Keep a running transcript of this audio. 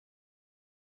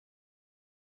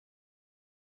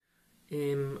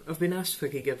I've been asked if I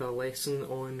could give a lesson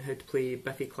on how to play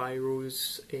Biffy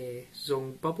Clyro's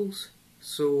song Bubbles,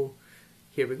 so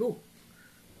here we go.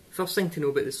 First thing to know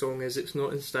about the song is it's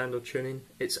not in standard tuning,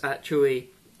 it's actually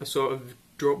a sort of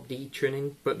drop D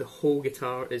tuning, but the whole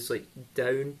guitar is like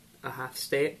down a half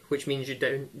step, which means you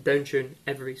down tune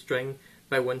every string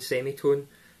by one semitone.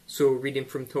 So reading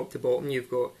from top to bottom,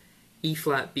 you've got E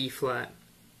flat, B flat,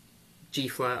 G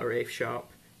flat or F sharp,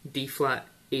 D flat,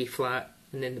 A flat,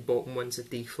 and then the bottom one's a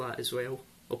D flat as well.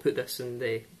 I'll put this in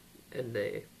the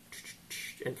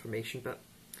information bit.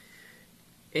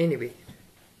 Anyway,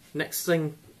 next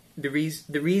thing, the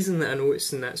reason that I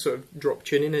noticed in that sort of drop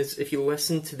tuning is if you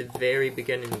listen to the very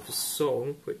beginning of the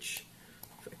song, which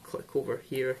if I click over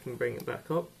here I can bring it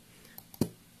back up.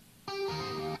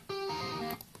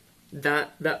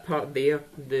 That part there,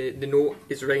 the note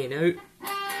is ringing out.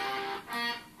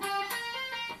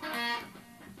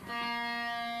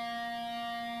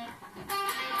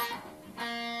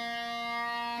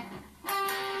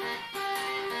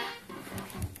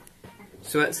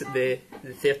 So that's at the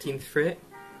 13th fret,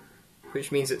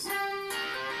 which means it's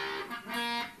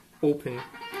open.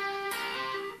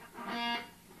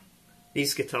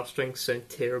 These guitar strings sound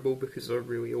terrible because they're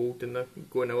really old and they're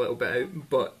going a little bit out,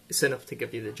 but it's enough to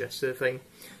give you the gist of the thing.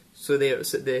 So there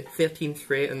it's at the 13th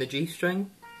fret on the G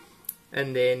string,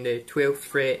 and then the 12th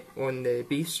fret on the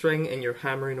B string, and you're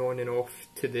hammering on and off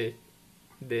to the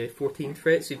 14th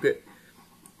fret. So you've got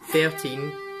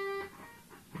 13,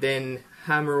 then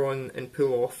hammer on and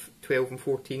pull off 12 and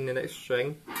 14 the next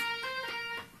string,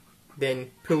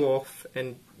 then pull off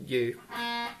and you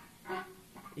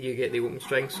get the open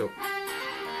string. So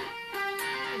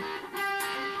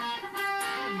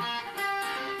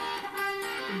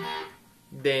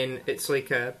then it's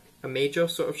like a major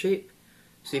sort of shape.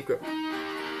 So you've got,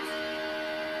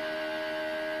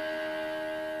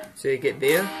 so you get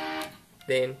there,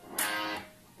 then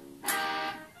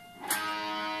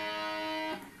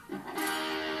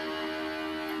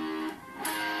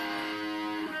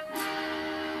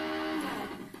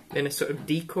a sort of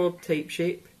D chord type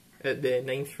shape at the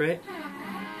 9th fret.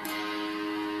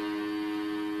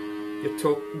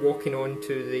 You're walking on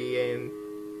to the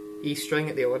E string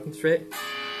at the 11th fret,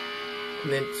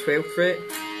 and then 12th fret,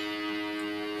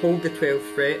 hold the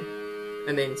 12th fret,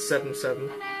 and then 7, 7.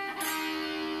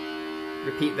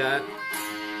 Repeat that.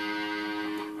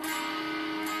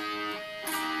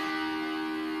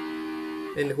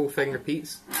 Then the whole thing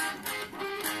repeats.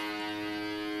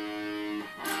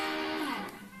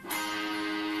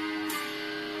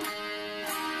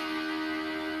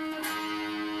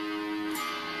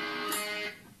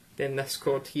 Then this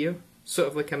chord here, sort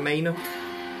of like a minor,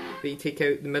 but you take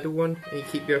out the middle one and you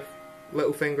keep your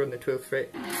little finger on the 12th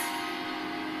fret.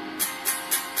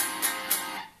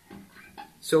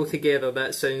 So altogether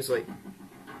that sounds like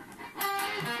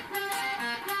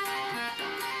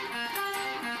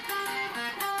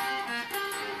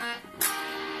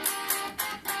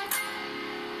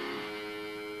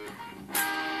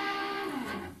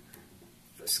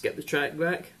let's skip the track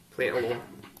back, play it along.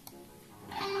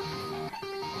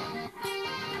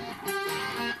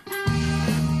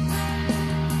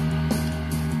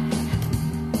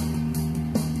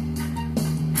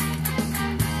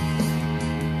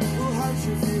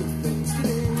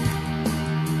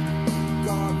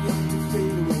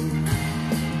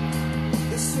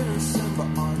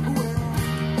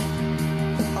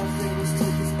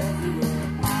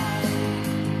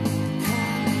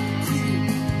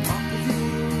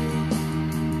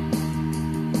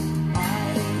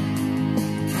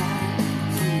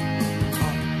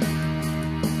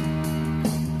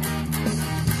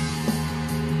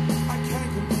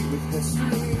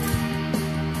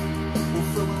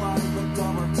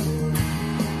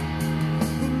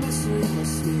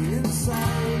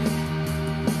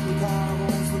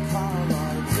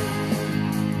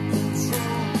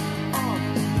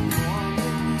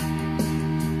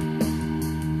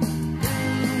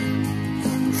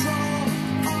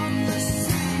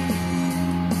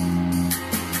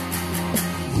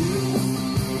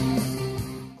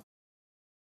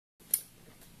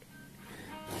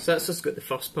 So that's just got the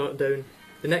first part down.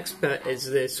 The next bit is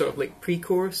the sort of like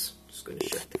pre-chorus. Just going to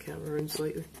shift the camera around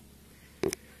slightly.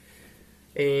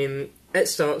 It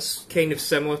starts kind of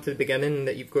similar to the beginning,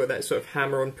 that you've got that sort of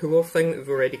hammer-on pull-off thing that we've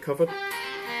already covered.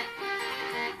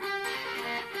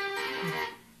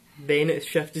 Then it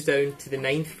shifts down to the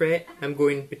 9th fret. I'm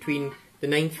going between the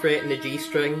 9th fret and the G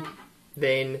string,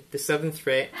 then the 7th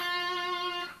fret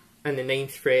and the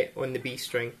 9th fret on the B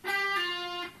string.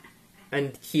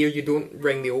 And here you don't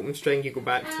ring the open string, you go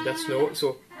back to this note,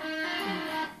 so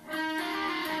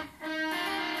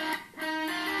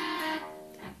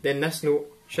Then this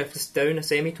note shifts down a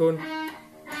semitone.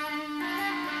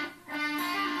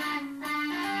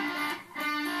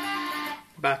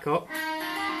 Back up.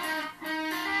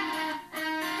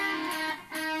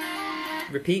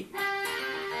 Repeat.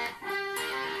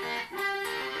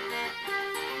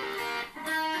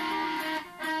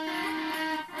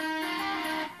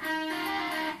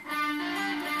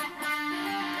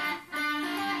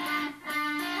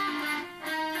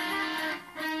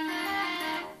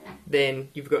 Then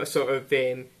you've got a sort of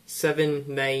 7,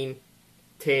 9,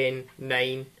 10,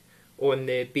 9 on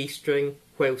the B string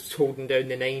whilst holding down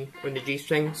the 9 on the G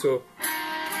string. So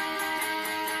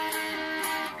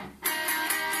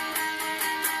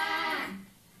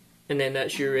and then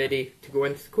that's you ready to go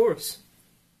into the chorus.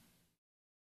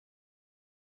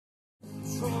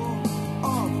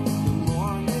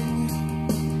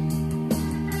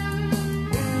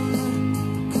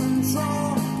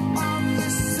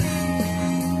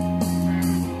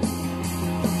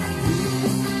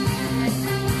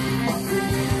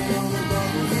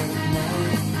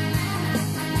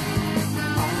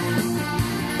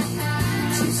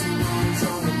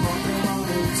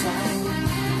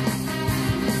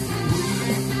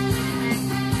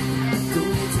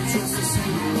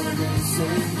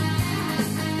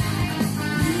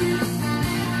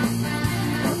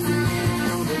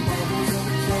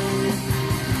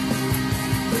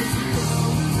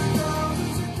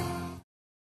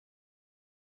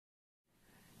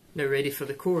 Now ready for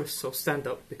the chorus. I'll stand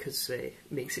up because it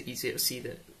makes it easier to see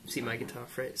my guitar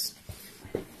frets.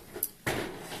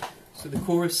 So the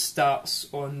chorus starts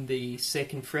on the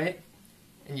 2nd fret,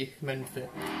 and you come in with the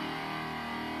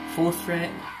 4th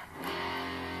fret,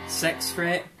 6th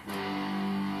fret,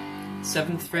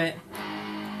 7th fret,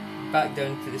 back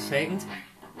down to the 2nd,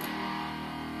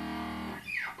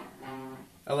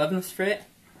 11th fret,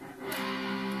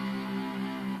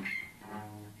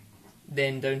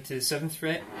 then down to the 7th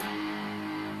fret,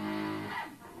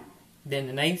 then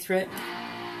the 9th fret.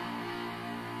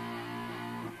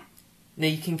 Now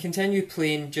you can continue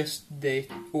playing just the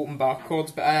open bar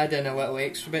chords, but I add in a little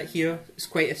extra bit here. It's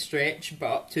quite a stretch,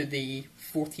 but up to the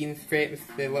 14th fret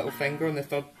with the little finger on the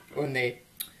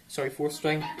 4th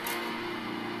string.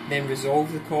 Then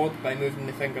resolve the chord by moving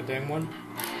the finger down one.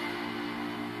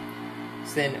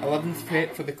 So then 11th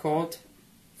fret for the chord,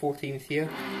 14th here.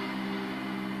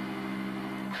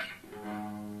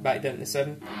 Back down to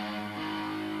 7.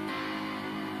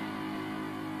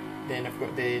 Then I've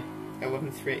got the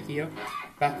 11th fret here,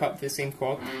 back up to the same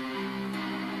chord,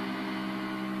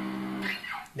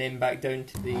 then back down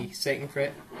to the 2nd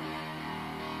fret,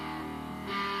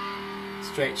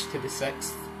 stretch to the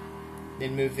 6th,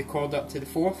 then move the chord up to the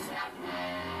 4th,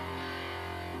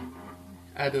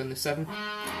 add on the 7th,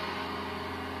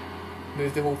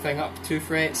 move the whole thing up 2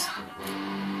 frets,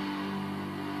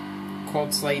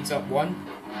 chord slides up 1,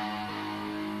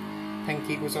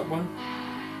 pinky goes up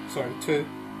 2,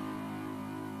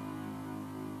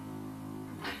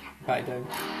 back down.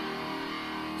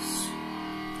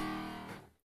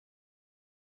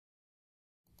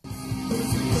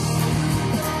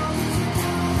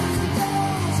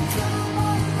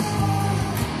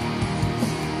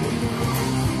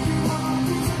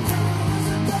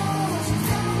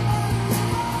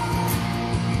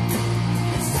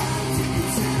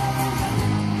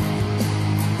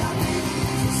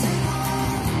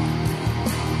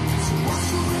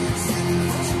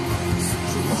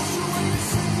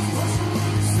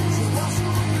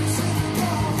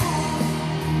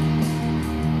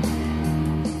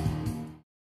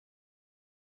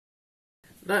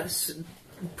 That's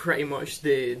pretty much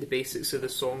the basics of the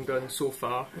song done so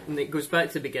far, and it goes back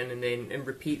to the beginning then and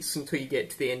repeats until you get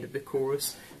to the end of the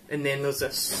chorus, and then there's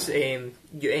this, you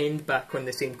end back on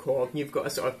the same chord and you've got a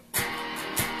sort of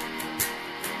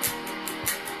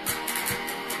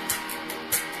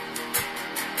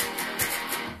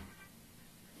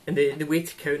and the way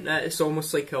to count that, it's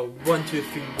almost like a 1 2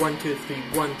 3 1 2 3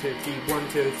 1 2 3 1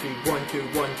 2 3 1 2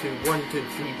 1 2 1 2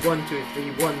 3 1 2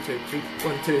 3 1 2 3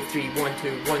 1 2 3 1 2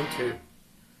 1 2.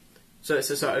 So it's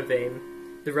a sort of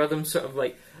the rhythm sort of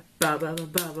like and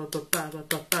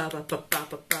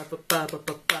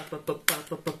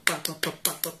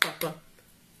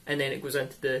then it goes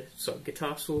into the sort of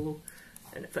guitar solo.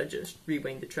 And if I just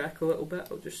rewind the track a little bit,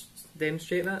 I'll just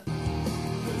demonstrate that.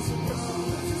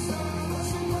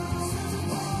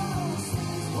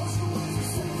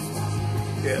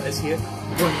 Here it is here.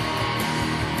 1.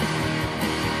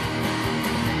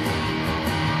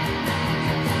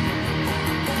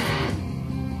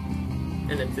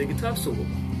 And into the guitar solo.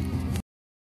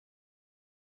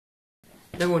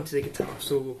 Now on to the guitar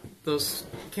solo. There's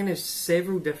kind of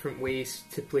several different ways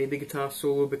to play the guitar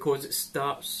solo because it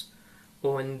starts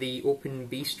on the open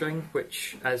B string,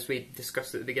 which, as we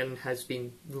discussed at the beginning, has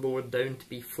been lowered down to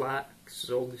be flat because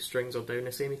all the strings are down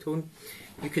a semitone.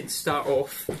 You could start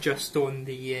off just on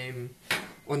the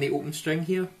open string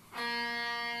here,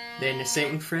 then the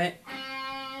 2nd fret,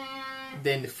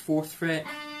 then the 4th fret,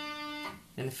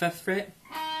 and the 5th fret.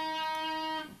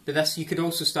 But this, you could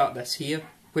also start this here,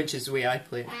 which is the way I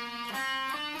play it.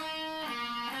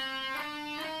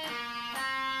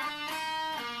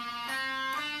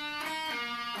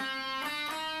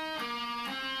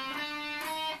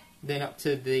 Then up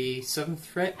to the 7th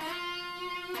fret,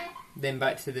 then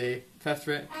back to the 5th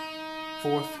fret,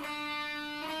 4th,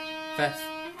 5th,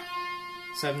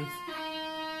 7th,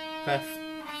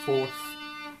 5th, 4th,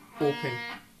 open.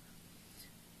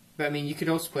 But I mean, you could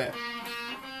also play it.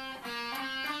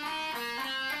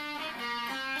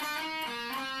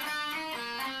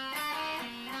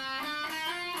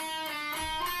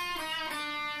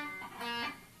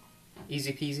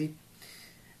 Easy peasy.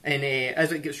 And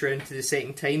as it gets round to the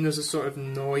second time, there's a sort of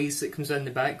noise that comes in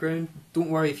the background. Don't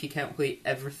worry if you can't play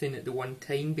everything at the one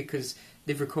time, because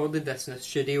they've recorded this in a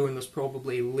studio and there's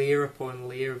probably layer upon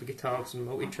layer of guitars and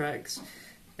multi-tracks.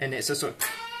 And it's a sort of...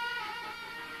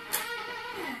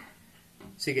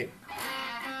 So you get...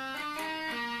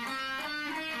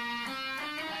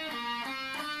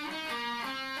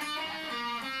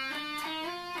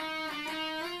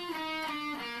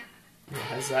 It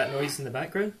has that noise in the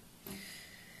background.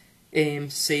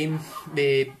 Same,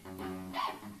 the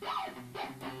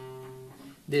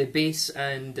bass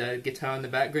and guitar in the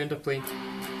background are playing.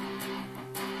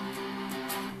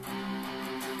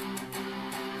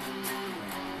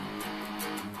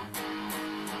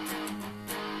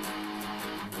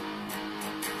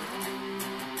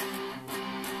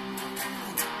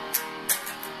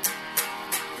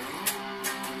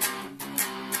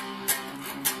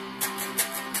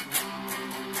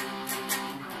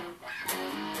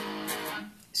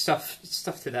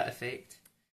 Stuff to that effect.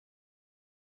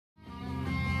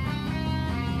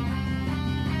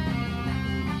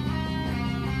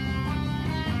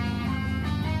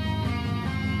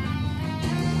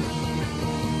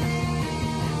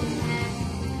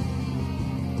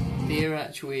 There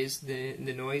actually is the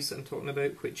noise that I'm talking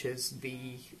about, which is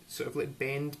the sort of like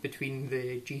bend between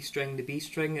the G string and the B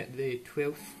string at the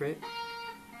 12th fret.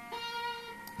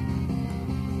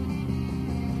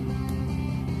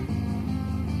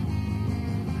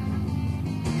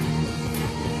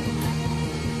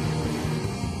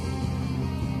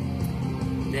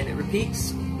 Then it repeats.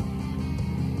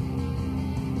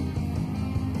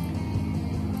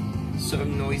 Sort of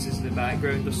noises in the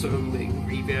background are sort of like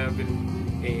reverb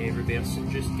and reverse and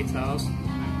just guitars.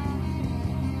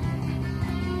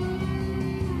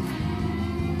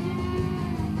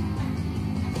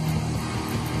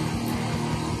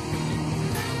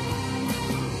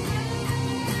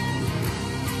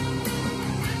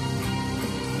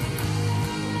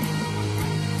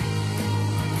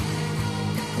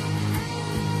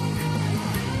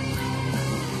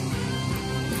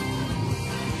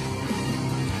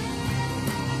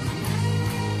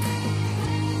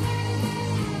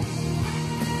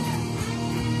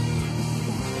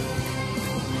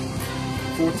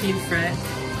 Fourteenth fret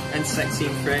and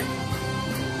 16th fret.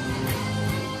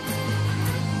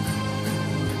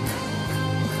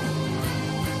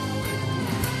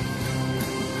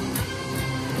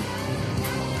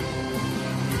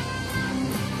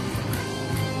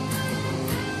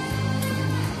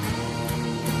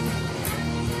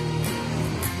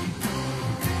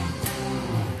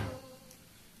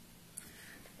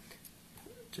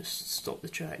 Just stop the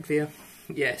track there.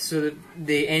 Yeah, so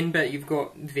the end bit, you've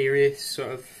got various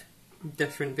sort of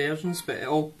different versions, but it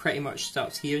all pretty much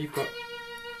starts here. You've got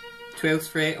 12th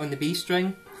fret on the B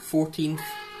string, 14th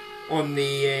on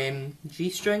the G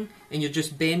string, and you're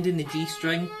just bending the G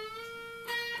string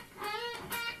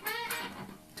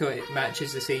till it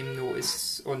matches the same note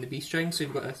as on the B string. So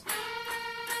you've got this.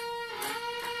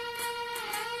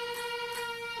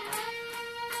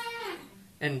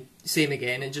 And same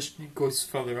again, it just goes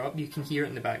further up. You can hear it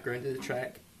in the background of the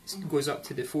track. It goes up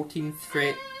to the 14th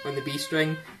fret on the B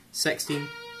string, 16th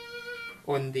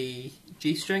on the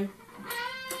G string.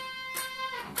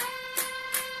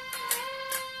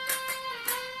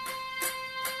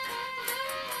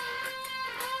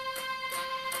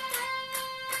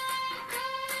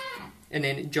 And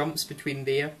then it jumps between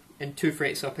there and 2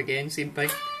 frets up again, same thing.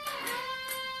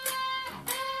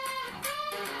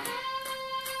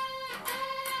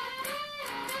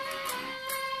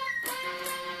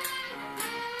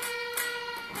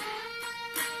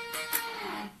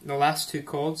 last two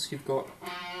chords you've got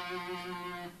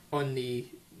on the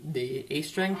A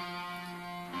string,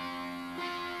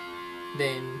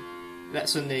 then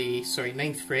that's on the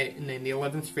 9th fret, and then the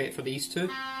 11th fret for these two,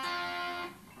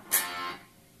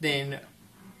 then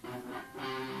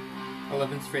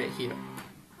 11th fret here,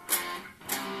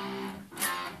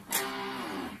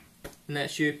 and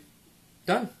that's you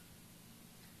done.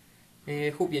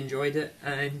 Hope you enjoyed it,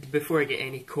 and before I get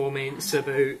any comments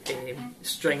about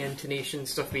string intonation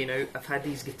stuff being out, I've had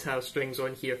these guitar strings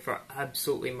on here for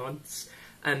absolutely months,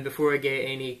 and before I get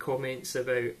any comments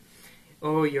about,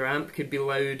 oh, your amp could be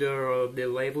louder or the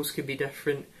levels could be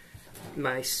different,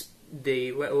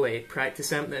 the little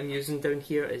practice amp that I'm using down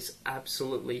here is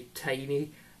absolutely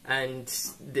tiny, and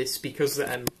the speakers that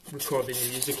I'm recording the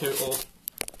music out of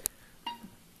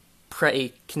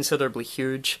pretty considerably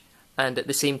huge. And at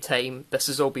the same time, this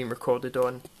has all been recorded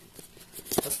on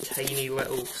a tiny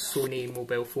little Sony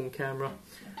mobile phone camera.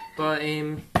 But,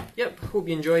 yep, hope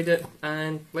you enjoyed it,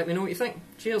 and let me know what you think.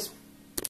 Cheers!